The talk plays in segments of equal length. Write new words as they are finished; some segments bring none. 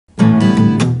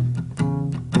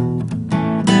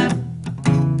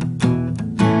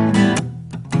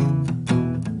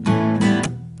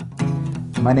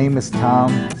My name is Tom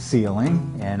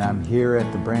Sieling, and I'm here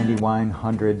at the Brandywine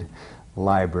 100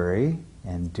 Library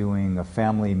and doing a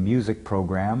family music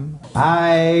program.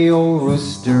 I, old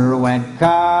rooster, went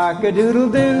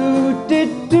cock-a-doodle-doo,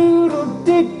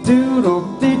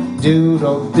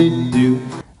 did-doodle-did-doodle-did-doodle-did-doo.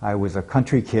 I was a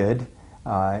country kid,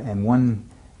 and one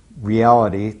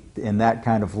reality in that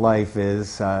kind of life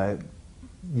is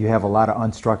you have a lot of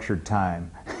unstructured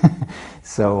time.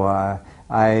 So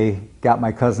I got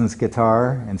my cousin's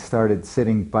guitar and started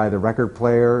sitting by the record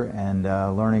player and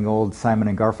learning old Simon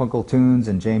and Garfunkel tunes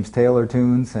and James Taylor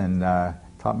tunes, and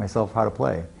taught myself how to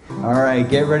play. All right,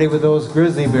 get ready with those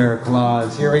grizzly bear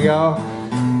claws. Here we go.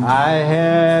 I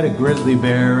had a grizzly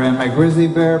bear, and my grizzly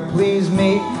bear pleased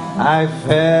me. I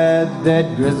fed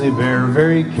that grizzly bear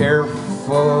very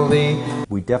carefully.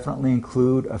 We definitely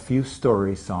include a few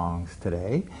story songs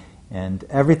today, and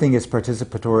everything is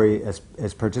participatory, as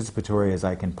participatory as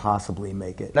I can possibly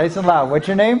make it. Nice and loud. What's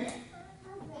your name?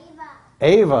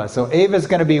 Ava. So Ava's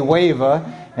going to be Wava,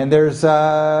 and there's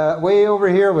way over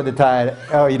here with the tie.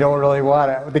 Oh, you don't really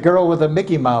want it. The girl with the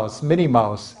Mickey Mouse, Minnie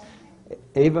Mouse.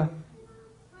 Ava?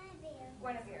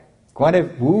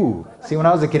 Guinevere. Ooh. See, when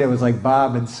I was a kid, it was like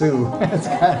Bob and Sue. All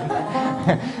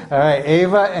right,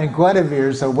 Ava and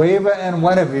Guinevere. So Wava and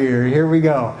Guinevere. Here we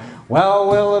go. Well,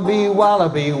 Willoughby,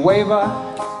 Wallaby, Wava,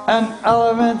 an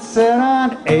elephant sat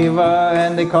on Ava,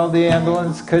 and they called the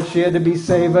ambulance because she had to be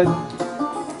saved.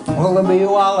 Willoughby,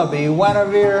 Wallaby,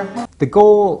 Guinevere. The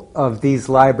goal of these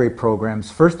library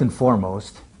programs, first and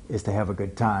foremost, is to have a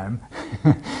good time.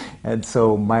 And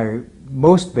so my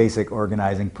most basic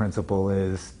organizing principle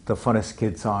is the funnest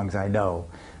kid songs I know.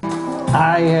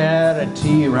 I had a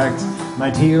T-Rex,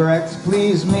 my T-Rex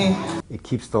pleased me. It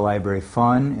keeps the library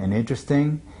fun and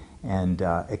interesting and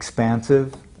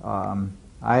expansive.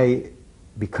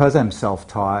 Because I'm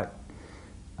self-taught,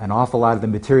 an awful lot of the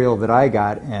material that I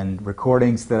got and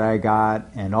recordings that I got,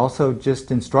 and also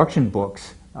just instruction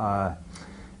books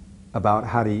about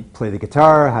how to play the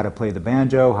guitar, how to play the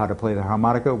banjo, how to play the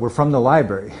harmonica, were from the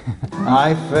library.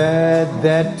 I fed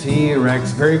that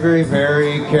T-Rex very, very,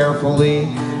 very carefully,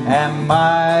 and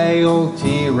my old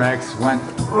T-Rex went,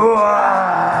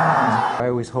 "Uah!" I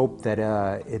always hope that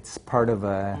it's part of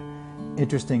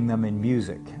interesting them in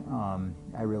music.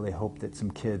 I really hope that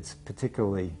some kids,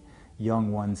 particularly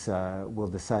young ones, will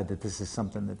decide that this is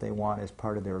something that they want as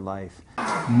part of their life.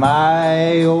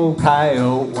 My old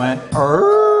coyote went,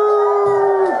 "Arr!"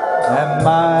 And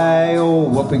my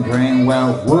old whooping crane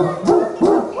went, "Whoop, whoop,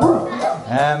 whoop, whoop."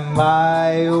 And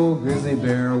my old grizzly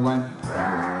bear went,